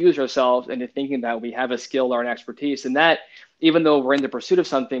we confuse ourselves into thinking that we have a skill or an expertise, and that even though we're in the pursuit of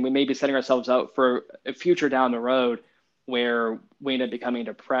something, we may be setting ourselves up for a future down the road where we end up becoming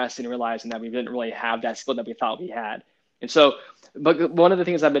depressed and realizing that we didn't really have that skill that we thought we had. And so, but one of the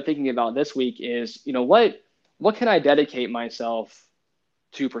things I've been thinking about this week is, what can I dedicate myself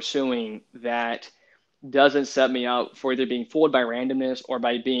to pursuing that doesn't set me up for either being fooled by randomness or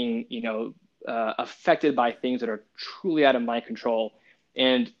by being, affected by things that are truly out of my control.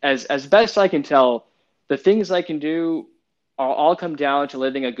 And as best I can tell, the things I can do all come down to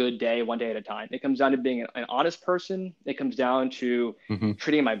living a good day, one day at a time. It comes down to being an honest person. It comes down to Hmm.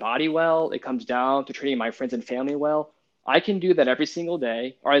 treating my body well. It comes down to treating my friends and family well. I can do that every single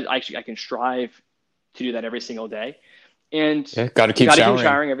day, or I can strive to do that every single day. And Yeah, got to you keep got to keep showering.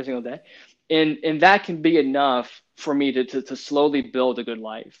 showering every single day. And that can be enough for me to slowly build a good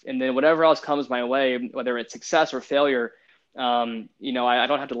life. And then whatever else comes my way, whether it's success or failure, I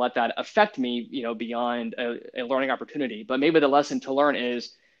don't have to let that affect me, beyond a learning opportunity. But maybe the lesson to learn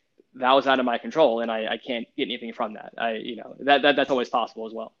is that was out of my control, and I can't get anything from that. That's always possible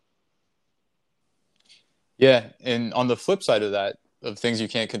as well. Yeah, and on the flip side of that, of things you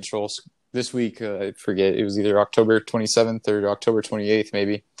can't control, this week, I forget, it was either October 27th or October 28th,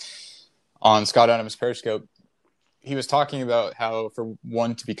 maybe, on Scott Adams' Periscope, he was talking about how for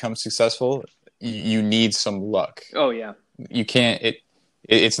one to become successful, you need some luck. Oh yeah, You can't,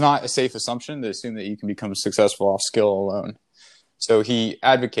 it's not a safe assumption to assume that you can become successful off skill alone. So he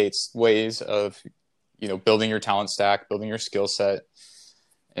advocates ways of, building your talent stack, building your skill set,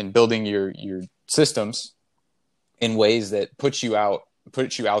 and building your systems in ways that put you out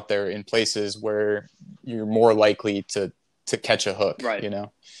there in places where you're more likely to catch a hook, right.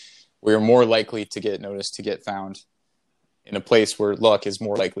 where you're more likely to get noticed, to get found in a place where luck is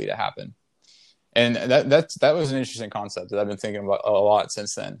more likely to happen. And that was an interesting concept that I've been thinking about a lot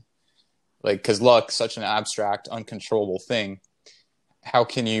since then. Like, because luck's such an abstract, uncontrollable thing. How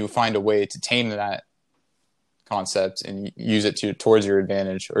can you find a way to tame that concept and use it towards your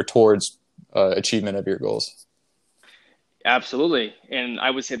advantage or towards achievement of your goals? Absolutely. And I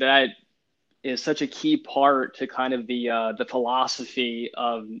would say that is such a key part to kind of the philosophy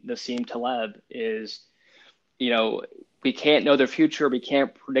of Nassim Taleb is, you know, we can't know the future. We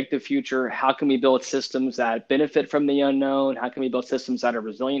can't predict the future. How can we build systems that benefit from the unknown? How can we build systems that are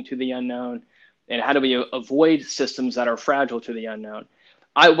resilient to the unknown? And how do we avoid systems that are fragile to the unknown?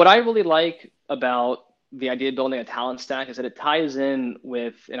 What I really like about the idea of building a talent stack is that it ties in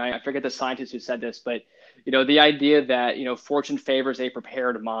with, and I forget the scientist who said this, but the idea that fortune favors a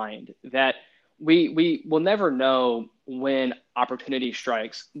prepared mind. That we will never know when opportunity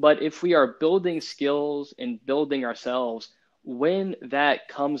strikes, but if we are building skills and building ourselves, when that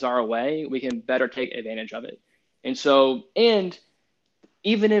comes our way, we can better take advantage of it. And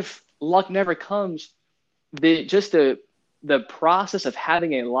even if luck never comes, the process of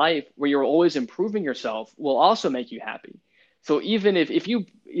having a life where you're always improving yourself will also make you happy. So even if you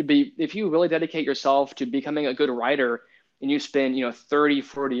really dedicate yourself to becoming a good writer and you spend 30,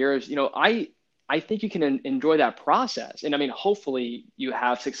 40 years, I think you can enjoy that process. And I mean, hopefully you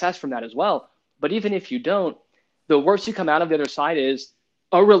have success from that as well. But even if you don't, the worst you come out of the other side is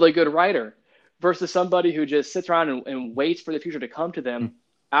a really good writer versus somebody who just sits around and waits for the future to come to them.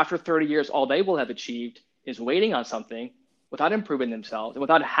 After 30 years, all they will have achieved is waiting on something without improving themselves and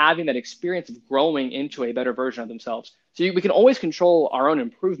without having that experience of growing into a better version of themselves. So we can always control our own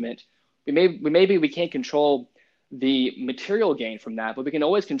improvement. Maybe we can't control the material gain from that, but we can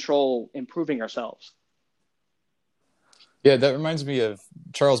always control improving ourselves. Yeah, that reminds me of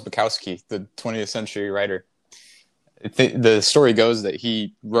Charles Bukowski, the 20th century writer. The story goes that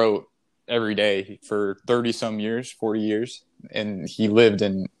he wrote every day for 30 some years, 40 years, and he lived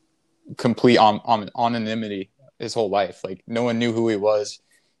in complete anonymity his whole life. Like, no one knew who he was,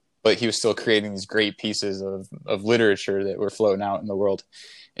 but he was still creating these great pieces of literature that were floating out in the world.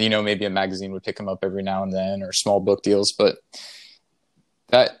 And, maybe a magazine would pick him up every now and then, or small book deals, but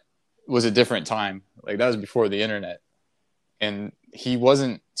that was a different time. Like, that was before the internet. And he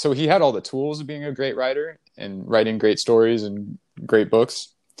had all the tools of being a great writer and writing great stories and great books,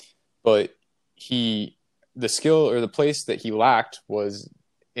 but the skill or the place that he lacked was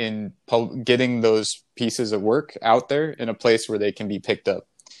in getting those pieces of work out there in a place where they can be picked up,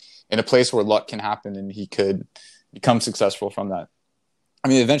 in a place where luck can happen and he could become successful from that. I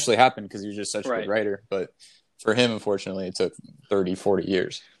mean, it eventually happened because he was just such a good writer, but for him, unfortunately, it took 30, 40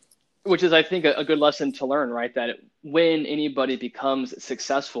 years. Which is, I think, a good lesson to learn, right? That when anybody becomes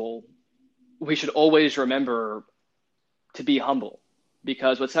successful, we should always remember to be humble,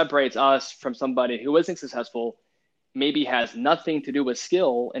 because what separates us from somebody who isn't successful maybe has nothing to do with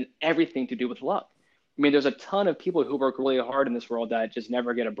skill and everything to do with luck. I mean, there's a ton of people who work really hard in this world that just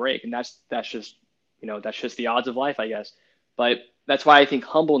never get a break. And that's just the odds of life, I guess. But that's why I think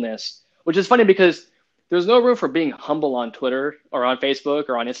humbleness, which is funny because there's no room for being humble on Twitter or on Facebook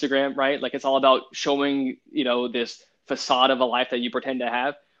or on Instagram, right? Like, it's all about showing, this facade of a life that you pretend to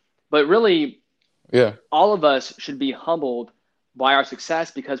have. But really, yeah, all of us should be humbled by our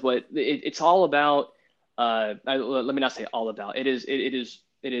success, because it's all about, let me not say all about, it is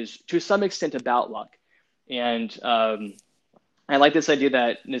to some extent about luck. And I like this idea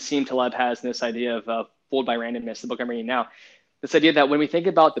that Nassim Taleb has in this idea of fooled by randomness, the book I'm reading now. This idea that when we think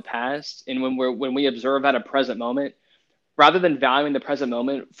about the past and when we observe at a present moment, rather than valuing the present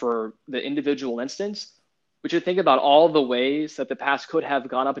moment for the individual instance, we should think about all the ways that the past could have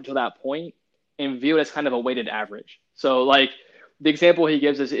gone up until that point and view it as kind of a weighted average. So like the example he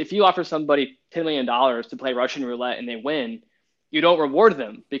gives is if you offer somebody $10 million to play Russian roulette and they win, you don't reward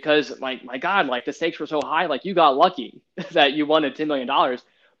them because like, my God, like the stakes were so high, like you got lucky that you won a $10 million,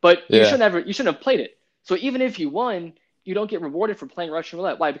 but Yeah. you shouldn't have played it. So even if you won, you don't get rewarded for playing Russian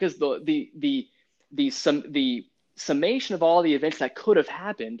roulette. Why? Because the summation of all the events that could have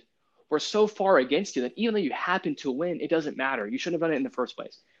happened were so far against you that even though you happen to win, it doesn't matter. You shouldn't have done it in the first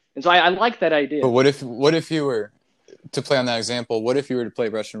place. And so I like that idea. But what if you were to play on that example? What if you were to play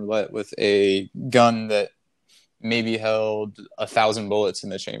Russian roulette with a gun that maybe held 1,000 bullets in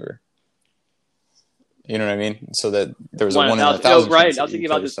the chamber? You know what I mean? So that there was a 1 in 1,000. Right. I was thinking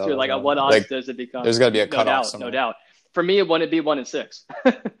about this too. Like, what odds like, does it become? There's got to be a cutoff. No doubt. For me, it wouldn't be 1 in 6.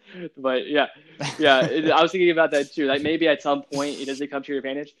 But yeah. I was thinking about that too. Like maybe at some point it doesn't come to your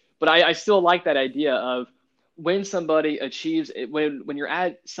advantage. But I still like that idea of when somebody achieves it, when you're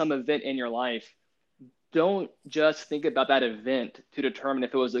at some event in your life, don't just think about that event to determine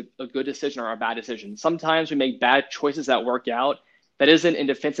if it was a good decision or a bad decision. Sometimes we make bad choices that work out. That isn't in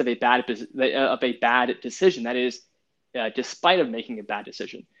defense of a bad decision. That is despite of making a bad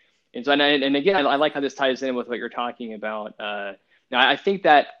decision. And so, and again, I like how this ties in with what you're talking about. Now, I think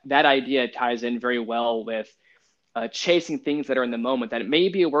that idea ties in very well with chasing things that are in the moment. That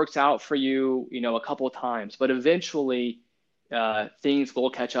maybe it works out for you, a couple of times, but eventually things will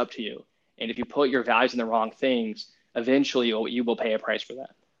catch up to you. And if you put your values in the wrong things, eventually you will pay a price for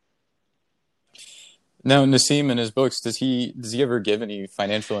that. Now, Nassim in his books, does he ever give any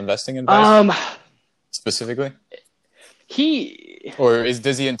financial investing advice specifically?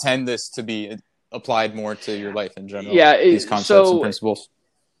 Does he intend this to be applied more to your life in general? Yeah, these concepts and principles.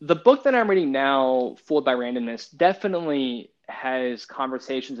 The book that I'm reading now, Fooled by Randomness, definitely has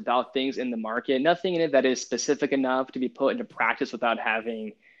conversations about things in the market. Nothing in it that is specific enough to be put into practice without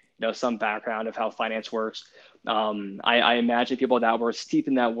having some background of how finance works. I imagine people that were steeped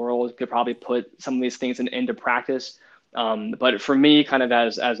in that world could probably put some of these things into practice. But for me, kind of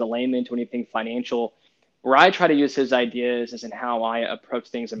as a layman to anything financial, where I try to use his ideas is in how I approach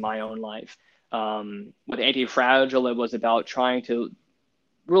things in my own life. With Anti-Fragile, it was about trying to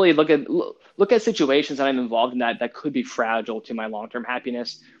really look at situations that I'm involved in that could be fragile to my long-term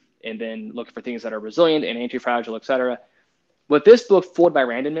happiness, and then look for things that are resilient and anti-fragile, et cetera. With this book, Fooled by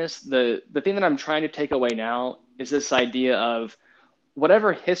Randomness, the thing that I'm trying to take away now is this idea of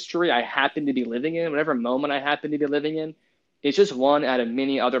whatever history I happen to be living in, whatever moment I happen to be living in, it's just one out of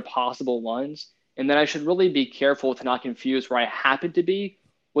many other possible ones. And then I should really be careful to not confuse where I happen to be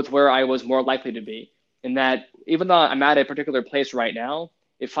with where I was more likely to be. And that even though I'm at a particular place right now,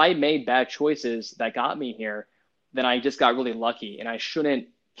 if I made bad choices that got me here, then I just got really lucky, and I shouldn't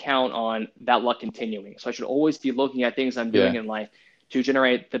count on that luck continuing. So I should always be looking at things I'm doing in life to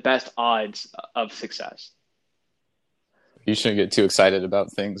generate the best odds of success. You shouldn't get too excited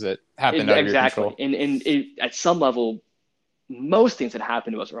about things that happen out of your control. And at some level, most things that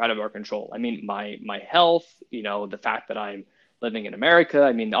happen to us are out of our control. I mean, my health, the fact that I'm living in America,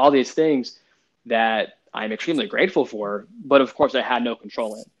 I mean, all these things that I'm extremely grateful for, but of course I had no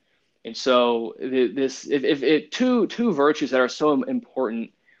control in. And so two virtues that are so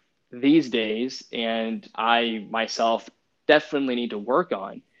important these days, and I myself definitely need to work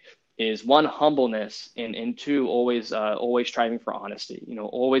on, is one, humbleness, and two, always striving for honesty.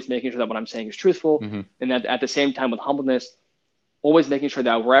 Always making sure that what I'm saying is truthful, and that at the same time with humbleness, always making sure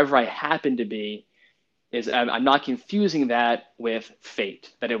that wherever I happen to be, I'm not confusing that with fate,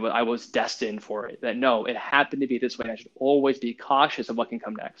 that I was destined for it. That no, it happened to be this way. And I should always be cautious of what can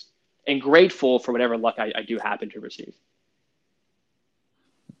come next, and grateful for whatever luck I do happen to receive.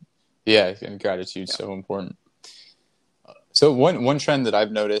 Yeah, and gratitude's so important. So one trend that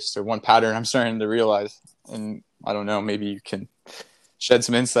I've noticed, or one pattern I'm starting to realize, and I don't know, maybe you can shed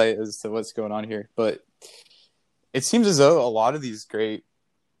some insight as to what's going on here, but it seems as though a lot of these great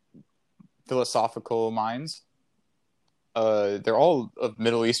philosophical minds, they're all of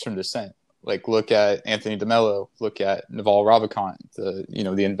Middle Eastern descent. Like, look at Anthony de Mello, look at Naval Ravikant,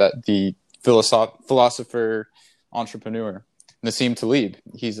 the philosopher, entrepreneur. Nassim Taleb,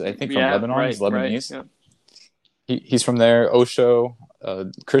 he's, I think, from Lebanon. Right, he's Lebanese. Right, yeah. He's from there. Osho,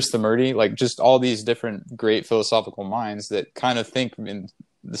 Krishnamurti, like just all these different great philosophical minds that kind of think in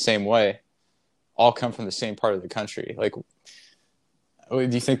the same way, all come from the same part of the country. Like, Do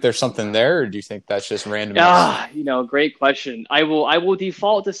you think there's something there, or do you think that's just randomness? Great question. I will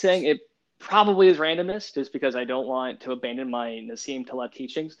default to saying it probably is randomness, just because I don't want to abandon my Nassim Taleb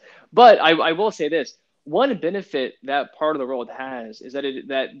teachings. But I will say this: one benefit that part of the world has is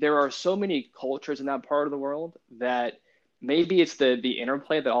that there are so many cultures in that part of the world that maybe it's the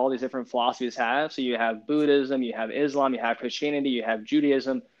interplay that all these different philosophies have. So you have Buddhism, you have Islam, you have Christianity, you have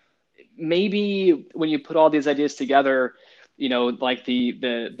Judaism. Maybe when you put all these ideas together, like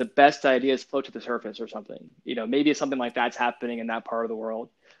the best ideas float to the surface or something. Maybe something like that's happening in that part of the world.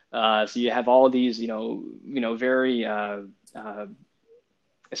 So you have all these, very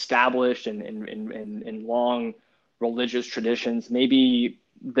established and long religious traditions. Maybe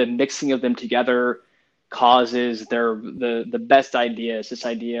the mixing of them together causes the best ideas, this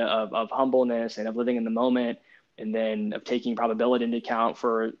idea of humbleness and of living in the moment, and then of taking probability into account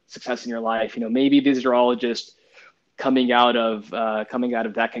for success in your life. Maybe these are all just coming out of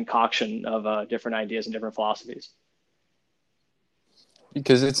that concoction of different ideas and different philosophies.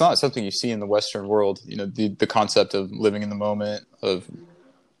 Because it's not something you see in the Western world. The concept of living in the moment, of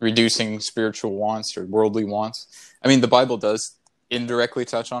reducing spiritual wants or worldly wants. I mean, the Bible does indirectly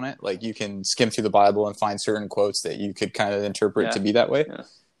touch on it. Like, you can skim through the Bible and find certain quotes that you could kind of interpret to be that way. Yeah.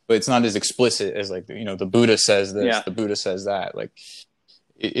 But it's not as explicit as, like, the Buddha says this, the Buddha says that. Like,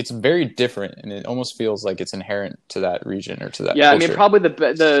 it's very different, and it almost feels like it's inherent to that region or to that culture. I mean, probably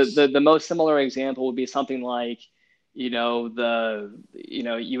the most similar example would be something like, you have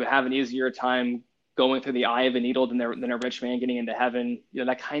an easier time going through the eye of a needle than a rich man getting into heaven.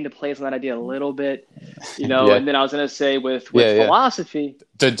 That kind of plays on that idea a little bit, And then I was going to say with philosophy,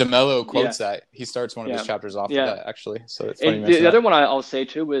 De Mello quotes that. He starts one of his chapters off of that, actually. So it's funny. And the other one I'll say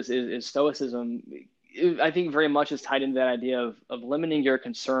too is Stoicism. I think very much is tied into that idea of limiting your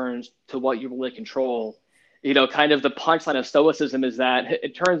concerns to what you really control. Kind of the punchline of Stoicism is that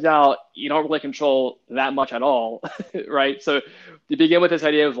it turns out you don't really control that much at all, right? So you begin with this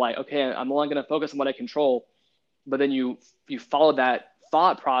idea of like, okay, I'm only going to focus on what I control, but then you follow that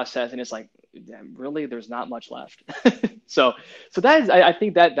thought process, and it's like, really, there's not much left. So that is, I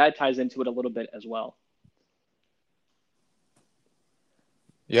think that ties into it a little bit as well.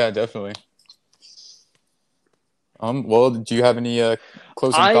 Yeah, definitely. Well, do you have any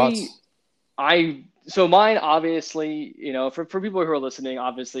closing thoughts? So mine, obviously, for people who are listening,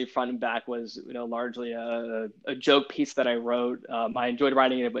 obviously Front and Back was, largely a joke piece that I wrote. I enjoyed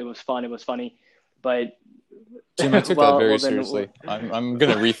writing it. It was fun. It was funny. But Jim, I took that very seriously. I'm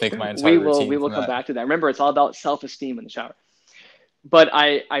going to rethink my entire routine. We will come back to that. Remember, it's all about self-esteem in the shower. But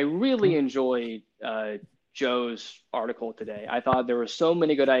I really enjoyed Joe's article today. I thought there were so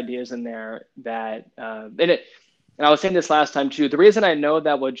many good ideas in there that and I was saying this last time too. The reason I know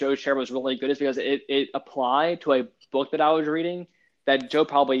that what Joe shared was really good is because it applied to a book that I was reading that Joe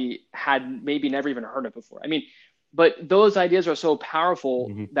probably had maybe never even heard of before. I mean, but those ideas are so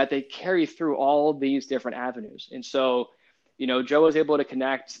powerful that they carry through all these different avenues. And so, Joe was able to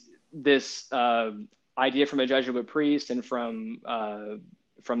connect this idea from a Jesuit priest and from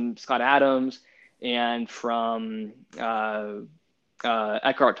Scott Adams and from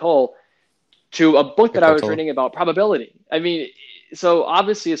Eckhart Tolle to a book that I was reading about probability. I mean, so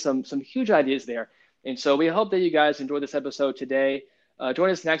obviously some huge ideas there. And so we hope that you guys enjoyed this episode today.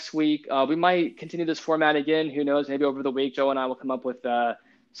 Join us next week. We might continue this format again. Who knows? Maybe over the week, Joe and I will come up with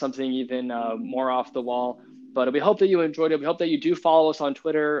something even more off the wall. But we hope that you enjoyed it. We hope that you do follow us on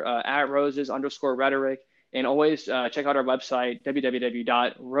Twitter at @roses_rhetoric. And always check out our website,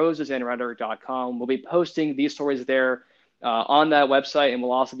 www.rosesandrhetoric.com. We'll be posting these stories there on that website, and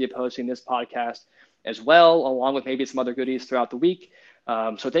we'll also be posting this podcast as well, along with maybe some other goodies throughout the week.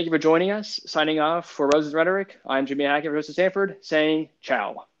 So thank you for joining us. Signing off for Roses and Rhetoric, I'm Jimmy Hackett, Joseph Stanford, saying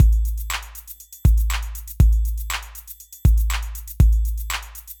ciao.